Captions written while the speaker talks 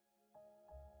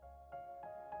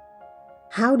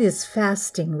How does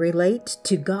fasting relate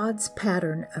to God's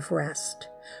pattern of rest?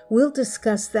 We'll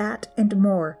discuss that and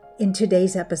more in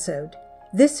today's episode.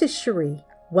 This is Cherie.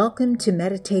 Welcome to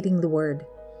Meditating the Word.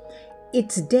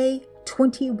 It's day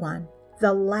 21,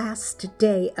 the last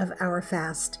day of our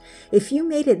fast. If you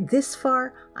made it this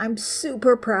far, I'm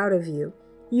super proud of you.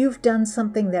 You've done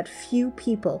something that few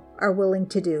people are willing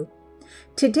to do.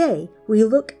 Today, we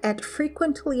look at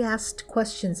frequently asked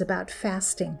questions about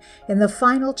fasting in the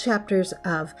final chapters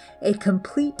of A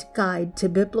Complete Guide to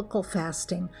Biblical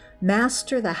Fasting,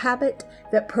 Master the Habit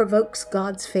That Provokes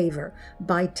God's Favor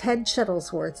by Ted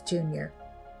Shuttlesworth, Jr.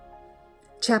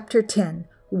 Chapter 10,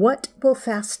 What Will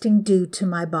Fasting Do to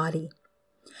My Body?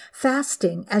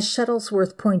 Fasting, as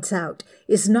Shuttlesworth points out,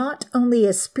 is not only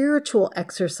a spiritual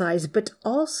exercise, but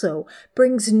also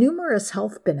brings numerous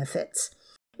health benefits.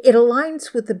 It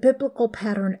aligns with the biblical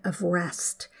pattern of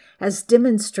rest, as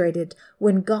demonstrated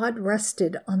when God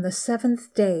rested on the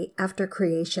seventh day after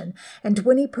creation, and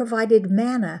when he provided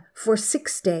manna for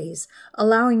 6 days,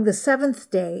 allowing the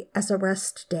seventh day as a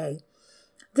rest day.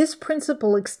 This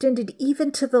principle extended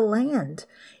even to the land,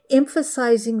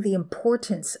 emphasizing the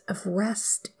importance of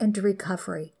rest and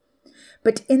recovery.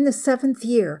 But in the seventh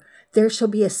year, there shall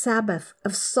be a Sabbath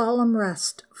of solemn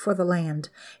rest for the land,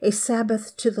 a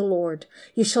Sabbath to the Lord.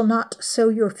 You shall not sow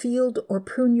your field or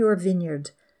prune your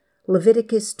vineyard.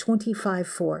 Leviticus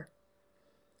 25:4.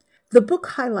 The book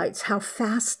highlights how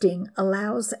fasting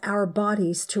allows our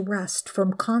bodies to rest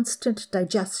from constant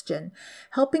digestion,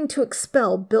 helping to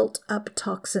expel built-up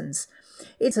toxins.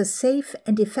 It's a safe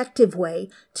and effective way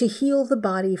to heal the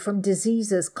body from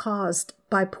diseases caused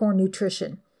by poor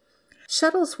nutrition.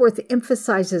 Shuttlesworth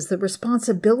emphasizes the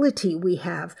responsibility we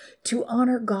have to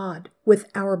honor God with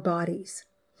our bodies.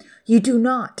 You do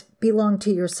not belong to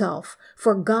yourself,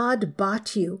 for God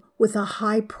bought you with a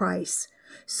high price,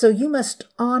 so you must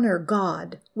honor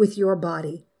God with your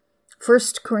body.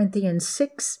 1 Corinthians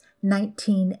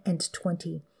 6:19 and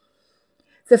 20.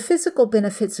 The physical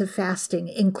benefits of fasting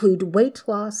include weight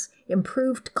loss,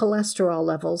 improved cholesterol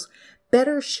levels,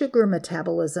 better sugar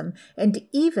metabolism, and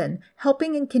even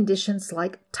helping in conditions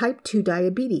like type 2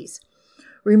 diabetes.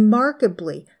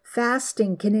 Remarkably,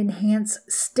 fasting can enhance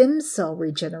stem cell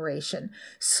regeneration,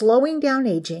 slowing down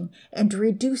aging and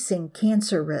reducing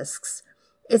cancer risks.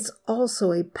 It's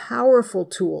also a powerful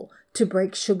tool to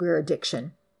break sugar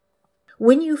addiction.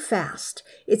 When you fast,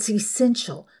 it's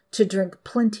essential to drink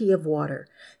plenty of water.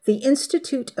 The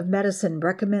Institute of Medicine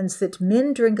recommends that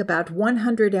men drink about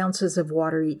 100 ounces of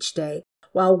water each day,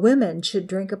 while women should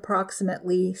drink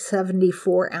approximately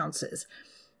 74 ounces.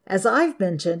 As I've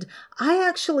mentioned, I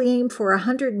actually aim for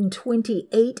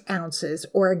 128 ounces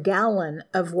or a gallon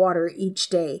of water each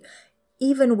day,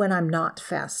 even when I'm not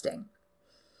fasting.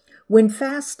 When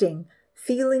fasting,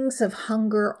 feelings of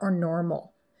hunger are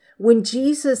normal. When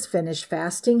Jesus finished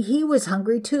fasting, he was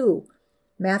hungry too.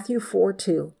 Matthew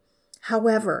 4:2.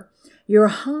 However, your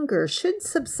hunger should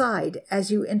subside as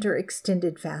you enter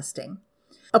extended fasting.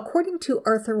 According to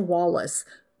Arthur Wallis,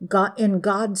 in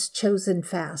God's Chosen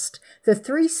Fast, the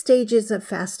 3 stages of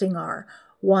fasting are: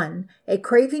 1, a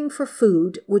craving for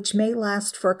food, which may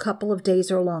last for a couple of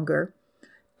days or longer;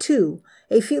 2,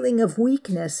 a feeling of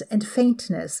weakness and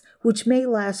faintness, which may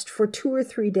last for 2 or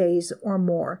 3 days or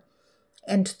more;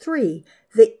 and 3,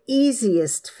 the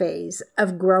easiest phase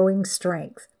of growing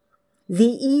strength. The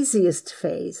easiest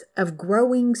phase of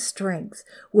growing strength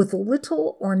with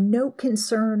little or no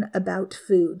concern about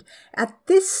food. At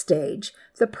this stage,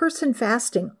 the person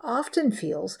fasting often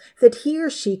feels that he or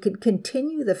she could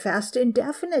continue the fast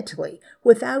indefinitely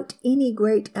without any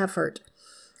great effort.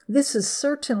 This has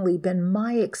certainly been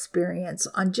my experience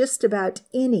on just about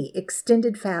any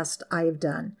extended fast I have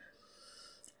done.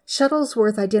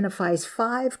 Shuttlesworth identifies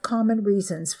 5 common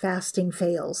reasons fasting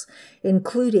fails,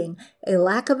 including a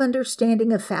lack of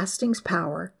understanding of fasting's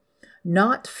power,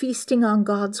 not feasting on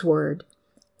God's word,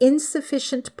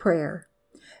 insufficient prayer,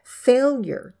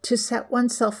 failure to set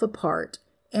oneself apart,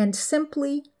 and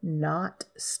simply not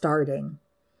starting.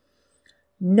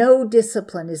 No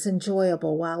discipline is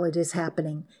enjoyable while it is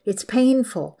happening. It's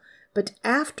painful, but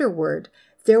afterward,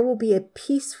 there will be a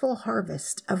peaceful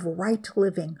harvest of right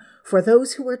living for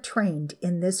those who are trained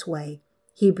in this way.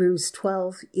 Hebrews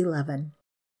 12:11.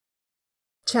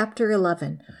 Chapter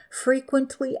 11.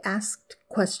 Frequently Asked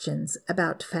Questions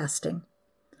About Fasting.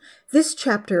 This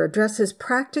chapter addresses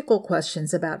practical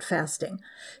questions about fasting.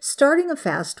 Starting a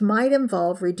fast might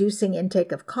involve reducing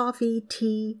intake of coffee,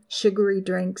 tea, sugary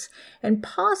drinks, and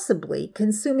possibly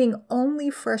consuming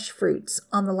only fresh fruits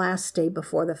on the last day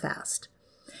before the fast.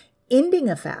 Ending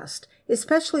a fast,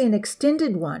 especially an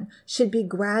extended one, should be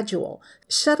gradual.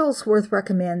 Shuttlesworth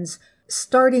recommends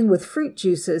starting with fruit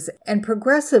juices and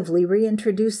progressively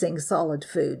reintroducing solid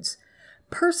foods.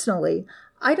 Personally,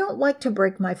 I don't like to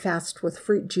break my fast with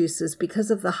fruit juices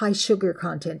because of the high sugar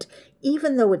content,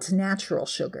 even though it's natural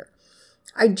sugar.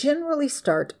 I generally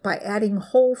start by adding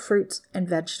whole fruits and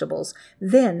vegetables,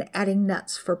 then adding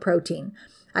nuts for protein.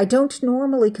 I don't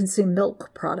normally consume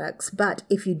milk products, but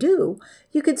if you do,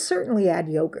 you could certainly add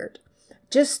yogurt.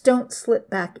 Just don't slip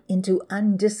back into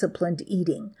undisciplined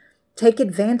eating. Take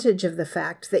advantage of the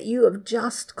fact that you have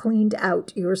just cleaned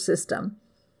out your system.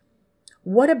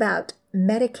 What about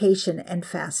medication and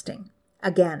fasting?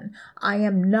 Again, I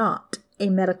am not a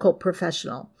medical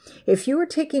professional. If you are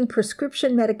taking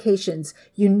prescription medications,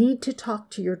 you need to talk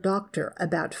to your doctor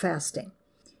about fasting.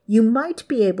 You might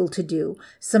be able to do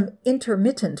some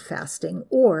intermittent fasting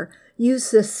or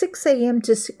use the 6 a.m.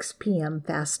 to 6 p.m.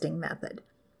 fasting method.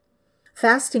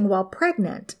 Fasting while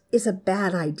pregnant is a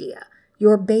bad idea.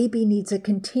 Your baby needs a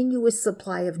continuous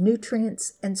supply of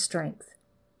nutrients and strength.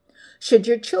 Should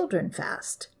your children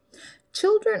fast?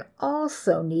 Children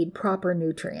also need proper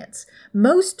nutrients.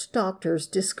 Most doctors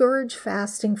discourage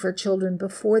fasting for children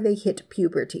before they hit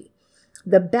puberty.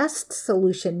 The best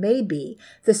solution may be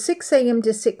the 6 a.m.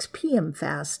 to 6 p.m.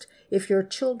 fast if your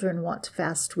children want to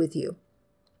fast with you.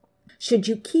 Should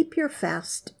you keep your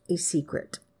fast a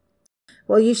secret?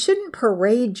 Well, you shouldn't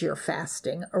parade your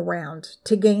fasting around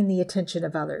to gain the attention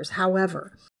of others.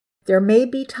 However, there may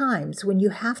be times when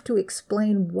you have to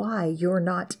explain why you're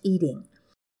not eating.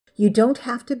 You don't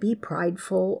have to be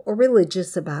prideful or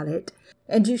religious about it,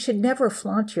 and you should never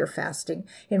flaunt your fasting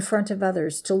in front of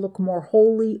others to look more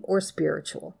holy or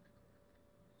spiritual.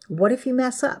 What if you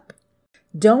mess up?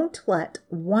 Don't let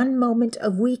one moment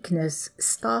of weakness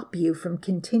stop you from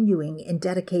continuing in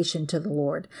dedication to the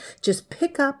Lord. Just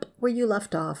pick up where you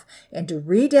left off and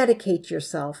rededicate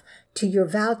yourself to your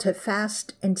vow to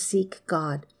fast and seek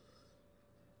God.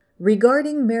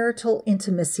 Regarding marital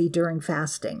intimacy during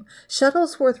fasting,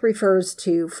 Shuttlesworth refers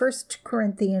to 1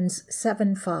 Corinthians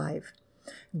 7:5.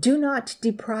 Do not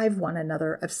deprive one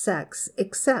another of sex,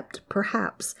 except,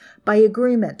 perhaps, by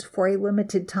agreement for a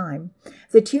limited time,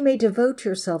 that you may devote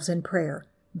yourselves in prayer.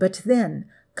 But then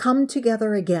come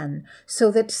together again,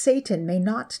 so that Satan may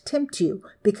not tempt you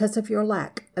because of your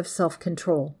lack of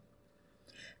self-control.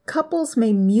 Couples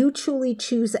may mutually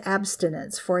choose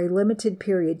abstinence for a limited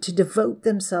period to devote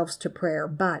themselves to prayer,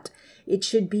 but it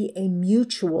should be a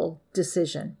mutual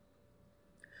decision.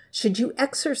 Should you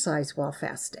exercise while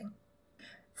fasting?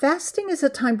 Fasting is a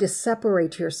time to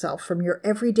separate yourself from your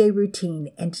everyday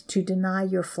routine and to deny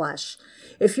your flesh.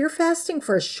 If you're fasting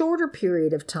for a shorter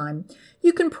period of time,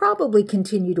 you can probably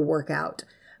continue to work out.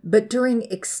 But during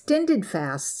extended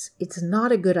fasts, it's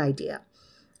not a good idea.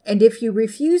 And if you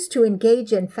refuse to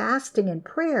engage in fasting and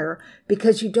prayer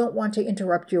because you don't want to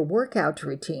interrupt your workout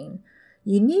routine,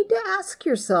 you need to ask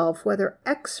yourself whether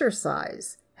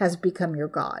exercise has become your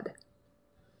God.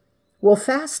 Will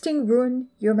fasting ruin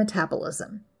your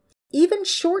metabolism? Even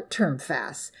short-term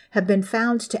fasts have been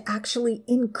found to actually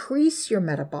increase your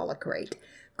metabolic rate,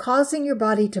 causing your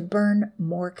body to burn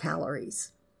more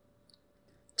calories.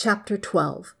 Chapter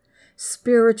 12.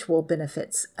 Spiritual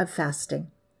benefits of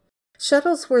fasting.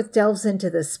 Shuttlesworth delves into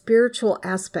the spiritual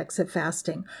aspects of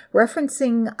fasting,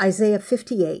 referencing Isaiah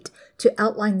 58 to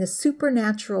outline the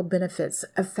supernatural benefits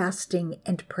of fasting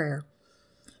and prayer.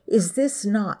 Is this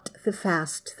not the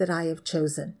fast that I have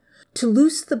chosen? To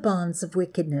loose the bonds of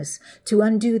wickedness, to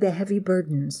undo the heavy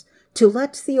burdens, to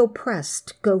let the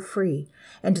oppressed go free,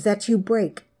 and that you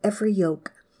break every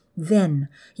yoke. Then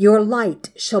your light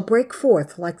shall break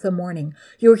forth like the morning,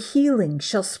 your healing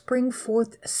shall spring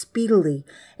forth speedily,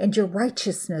 and your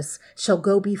righteousness shall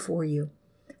go before you.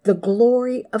 The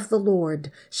glory of the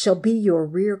Lord shall be your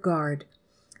rear guard.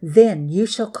 Then you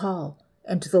shall call,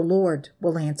 and the Lord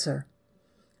will answer.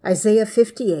 Isaiah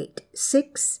 58,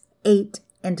 6, 8,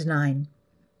 and 9.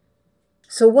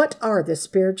 So what are the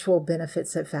spiritual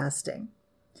benefits of fasting?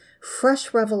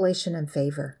 Fresh revelation and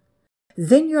favor.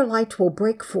 Then your light will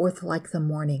break forth like the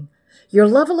morning. Your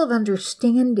level of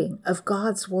understanding of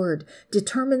God's word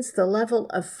determines the level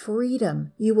of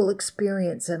freedom you will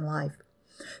experience in life.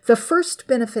 The first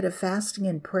benefit of fasting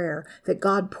and prayer that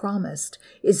God promised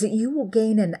is that you will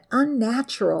gain an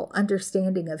unnatural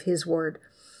understanding of His word.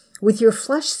 With your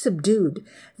flesh subdued,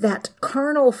 that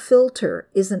carnal filter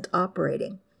isn't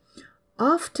operating.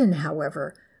 Often,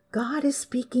 however, God is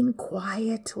speaking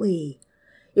quietly.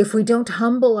 If we don't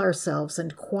humble ourselves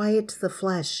and quiet the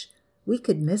flesh, we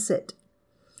could miss it.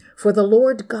 For the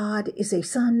Lord God is a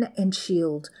sun and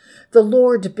shield. The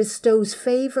Lord bestows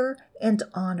favor and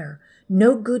honor.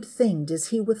 No good thing does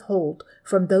He withhold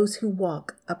from those who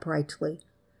walk uprightly.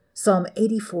 Psalm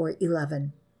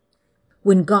 84:11.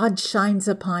 When God shines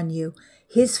upon you,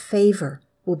 his favor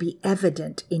will be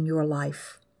evident in your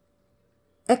life.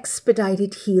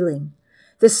 Expedited healing.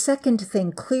 The second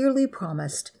thing clearly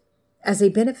promised as a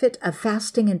benefit of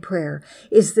fasting and prayer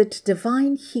is that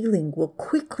divine healing will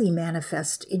quickly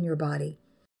manifest in your body.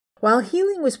 While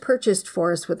healing was purchased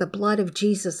for us with the blood of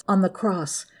Jesus on the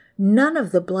cross, none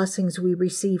of the blessings we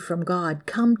receive from God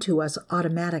come to us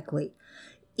automatically.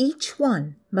 Each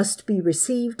one must be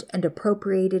received and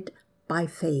appropriated by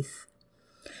faith.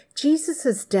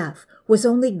 Jesus' death was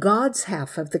only God's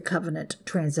half of the covenant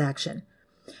transaction.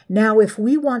 Now, if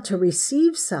we want to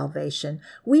receive salvation,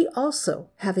 we also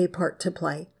have a part to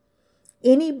play.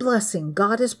 Any blessing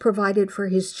God has provided for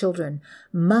his children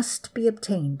must be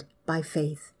obtained by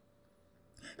faith.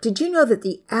 Did you know that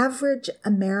the average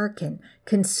American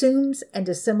consumes and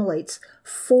assimilates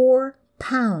 4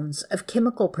 pounds of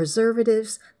chemical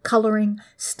preservatives, coloring,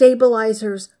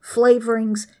 stabilizers,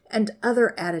 flavorings, and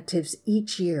other additives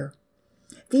each year?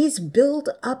 These build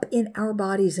up in our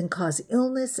bodies and cause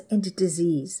illness and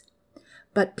disease.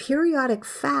 But periodic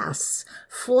fasts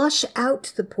flush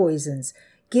out the poisons,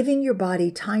 giving your body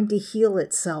time to heal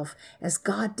itself as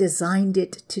God designed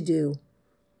it to do.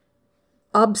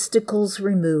 Obstacles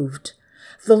removed.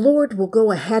 The Lord will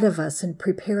go ahead of us and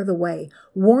prepare the way,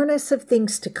 warn us of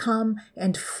things to come,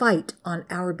 and fight on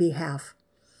our behalf.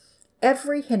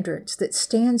 Every hindrance that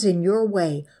stands in your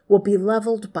way will be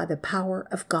leveled by the power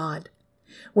of God.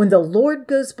 When the Lord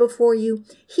goes before you,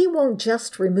 he won't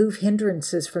just remove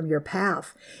hindrances from your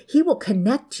path. He will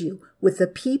connect you with the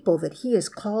people that he has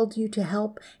called you to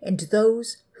help and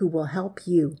those who will help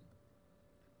you.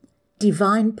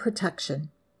 Divine protection.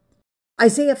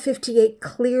 Isaiah 58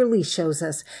 clearly shows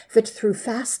us that through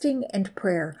fasting and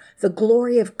prayer, the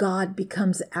glory of God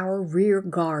becomes our rear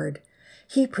guard.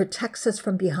 He protects us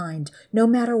from behind, no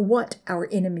matter what our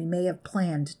enemy may have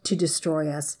planned to destroy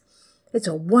us. It's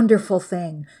a wonderful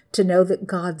thing to know that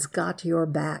God's got your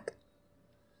back.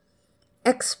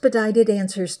 Expedited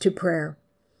answers to prayer.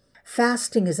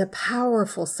 Fasting is a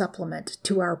powerful supplement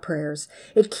to our prayers.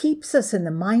 It keeps us in the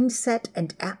mindset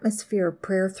and atmosphere of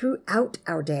prayer throughout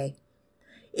our day.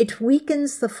 It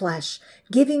weakens the flesh,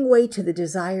 giving way to the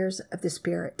desires of the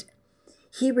Spirit.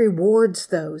 He rewards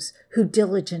those who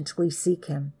diligently seek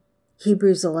him.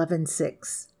 Hebrews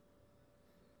 11:6.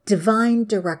 Divine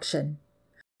direction.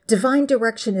 Divine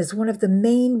direction is one of the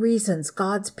main reasons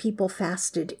God's people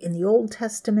fasted in the Old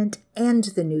Testament and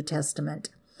the New Testament.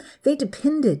 They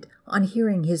depended on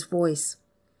hearing his voice.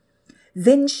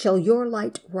 Then shall your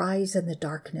light rise in the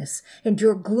darkness, and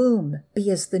your gloom be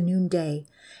as the noonday,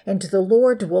 and the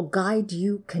Lord will guide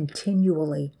you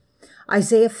continually.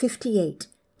 Isaiah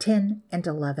 58:10 and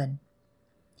 11.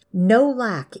 No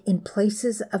lack in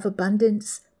places of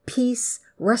abundance, peace,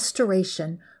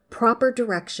 restoration, proper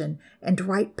direction, and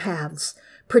right paths,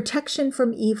 protection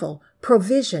from evil,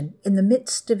 provision in the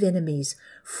midst of enemies,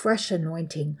 fresh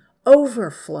anointing,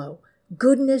 overflow,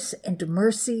 goodness and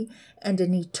mercy, and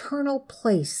an eternal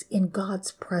place in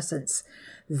God's presence.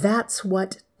 That's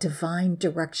what divine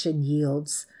direction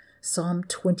yields. Psalm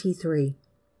 23.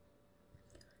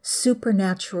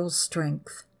 Supernatural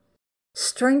strength.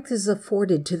 Strength is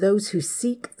afforded to those who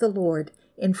seek the Lord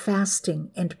in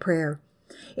fasting and prayer.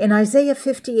 In Isaiah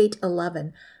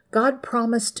 58:11, God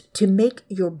promised to make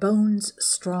your bones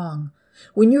strong.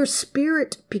 When your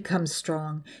spirit becomes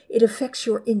strong, it affects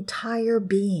your entire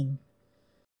being.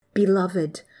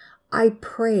 Beloved, I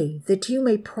pray that you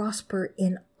may prosper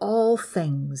in all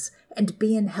things and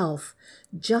be in health,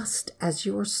 just as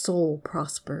your soul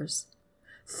prospers.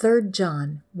 3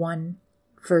 John 1,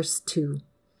 verse 2.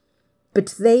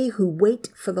 But they who wait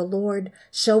for the Lord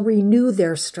shall renew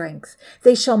their strength.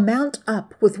 They shall mount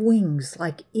up with wings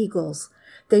like eagles.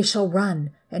 They shall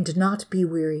run and not be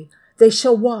weary. They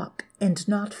shall walk and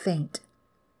not faint.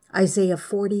 Isaiah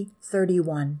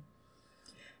 40:31.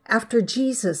 After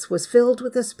Jesus was filled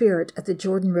with the Spirit at the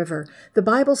Jordan River, the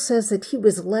Bible says that he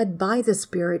was led by the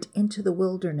Spirit into the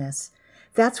wilderness.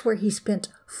 That's where he spent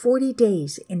 40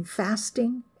 days in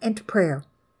fasting and prayer,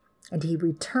 and he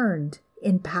returned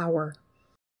in power.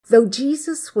 Though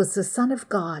Jesus was the Son of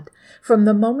God from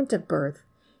the moment of birth,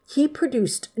 he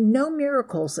produced no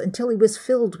miracles until he was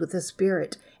filled with the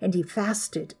Spirit, and he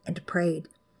fasted and prayed.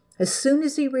 As soon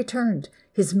as he returned,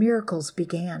 his miracles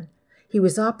began. He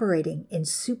was operating in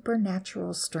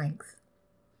supernatural strength.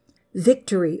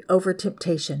 Victory over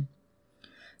temptation.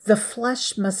 The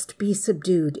flesh must be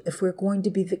subdued if we're going to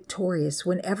be victorious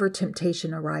whenever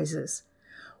temptation arises.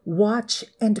 Watch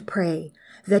and pray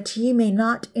that ye may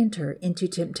not enter into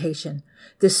temptation.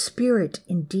 The spirit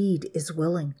indeed is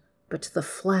willing, but the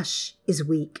flesh is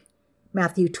weak.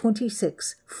 Matthew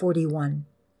 26:41.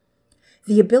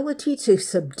 The ability to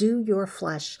subdue your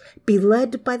flesh, be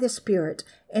led by the Spirit,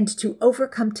 and to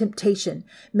overcome temptation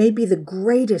may be the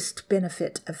greatest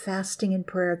benefit of fasting and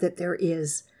prayer that there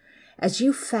is. As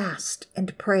you fast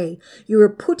and pray, you are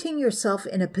putting yourself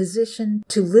in a position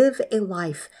to live a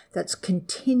life that's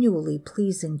continually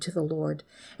pleasing to the Lord,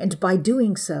 and by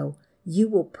doing so, you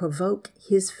will provoke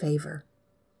His favor.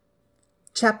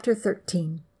 Chapter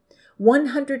 13.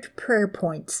 100 Prayer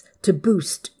Points to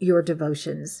Boost Your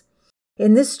Devotions.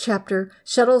 In this chapter,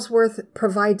 Shuttlesworth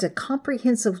provides a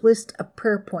comprehensive list of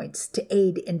prayer points to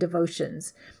aid in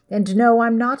devotions. And no,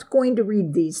 I'm not going to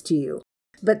read these to you,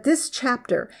 but this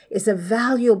chapter is a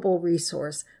valuable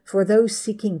resource for those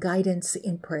seeking guidance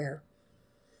in prayer.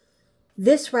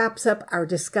 This wraps up our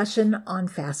discussion on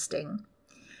fasting.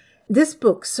 This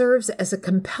book serves as a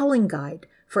compelling guide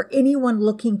for anyone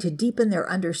looking to deepen their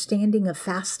understanding of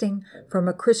fasting from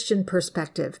a Christian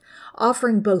perspective,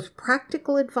 offering both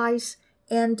practical advice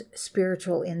and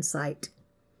spiritual insight.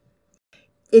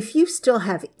 If you still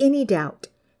have any doubt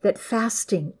that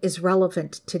fasting is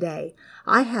relevant today,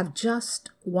 I have just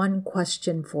one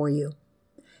question for you.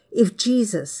 If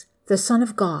Jesus, the Son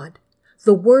of God,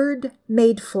 the Word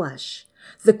made flesh,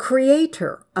 the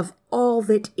Creator of all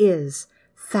that is,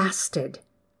 fasted,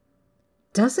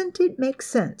 doesn't it make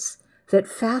sense that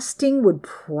fasting would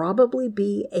probably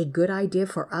be a good idea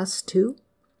for us too?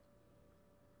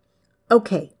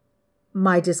 Okay,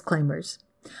 my disclaimers.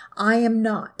 I am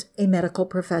not a medical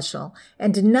professional,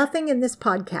 and nothing in this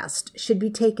podcast should be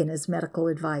taken as medical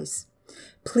advice.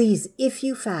 Please, if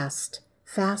you fast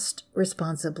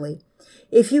responsibly.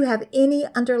 If you have any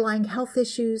underlying health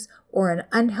issues or an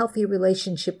unhealthy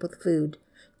relationship with food,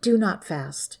 do not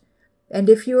fast. And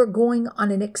if you are going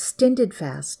on an extended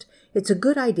fast, it's a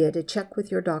good idea to check with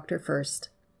your doctor first.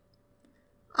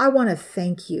 I want to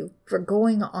thank you for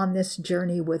going on this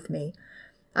journey with me.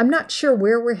 I'm not sure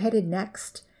where we're headed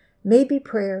next. Maybe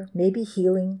prayer, maybe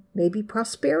healing, maybe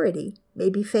prosperity,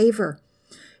 maybe favor.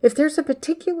 If there's a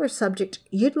particular subject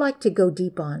you'd like to go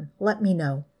deep on, let me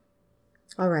know.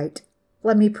 All right,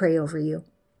 let me pray over you.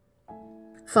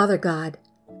 Father God,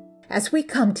 as we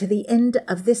come to the end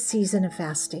of this season of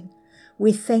fasting,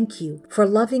 we thank you for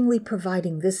lovingly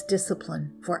providing this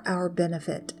discipline for our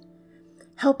benefit.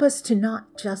 Help us to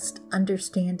not just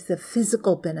understand the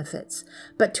physical benefits,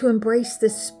 but to embrace the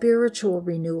spiritual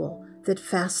renewal that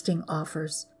fasting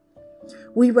offers.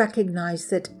 We recognize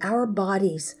that our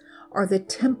bodies are the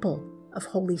temple of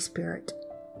Holy Spirit.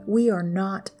 We are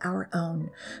not our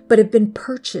own, but have been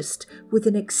purchased with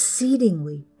an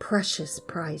exceedingly precious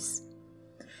price.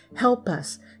 Help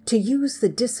us to use the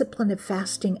discipline of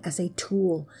fasting as a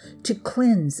tool to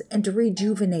cleanse and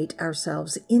rejuvenate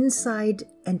ourselves inside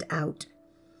and out.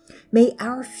 May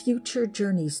our future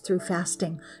journeys through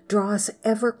fasting draw us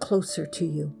ever closer to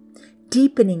you,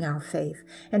 deepening our faith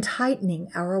and heightening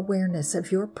our awareness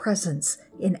of your presence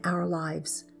in our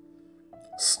lives.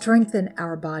 Strengthen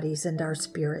our bodies and our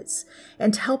spirits,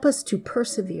 and help us to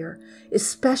persevere,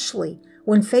 especially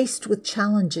when faced with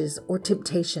challenges or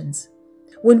temptations.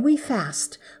 When we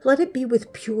fast, let it be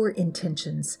with pure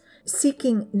intentions,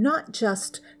 seeking not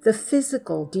just the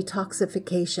physical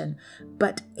detoxification,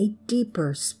 but a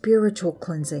deeper spiritual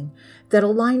cleansing that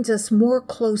aligns us more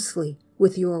closely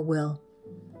with your will.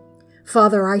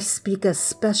 Father, I speak a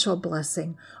special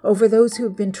blessing over those who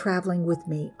have been traveling with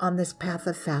me on this path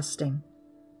of fasting.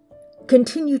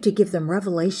 Continue to give them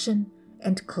revelation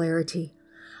and clarity.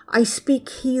 I speak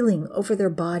healing over their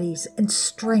bodies and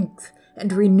strength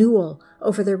and renewal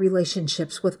over their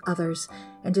relationships with others,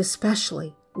 and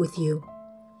especially with you.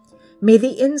 May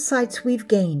the insights we've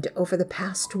gained over the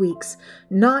past weeks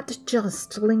not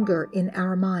just linger in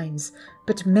our minds,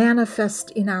 but manifest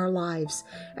in our lives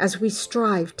as we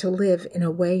strive to live in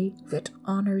a way that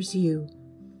honors you.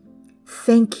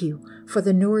 Thank you for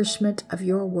the nourishment of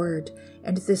your word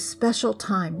and this special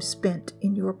time spent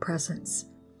in your presence.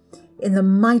 In the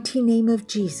mighty name of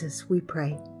Jesus, we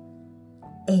pray.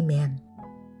 Amen.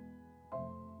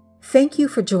 Thank you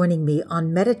for joining me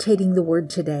on Meditating the Word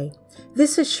today.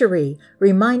 This is Cherie,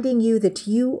 reminding you that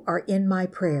you are in my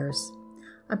prayers.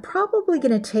 I'm probably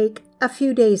going to take a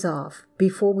few days off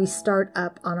before we start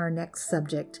up on our next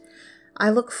subject.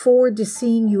 I look forward to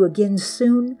seeing you again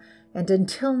soon, and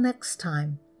until next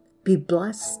time, be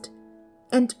blessed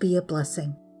and be a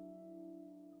blessing.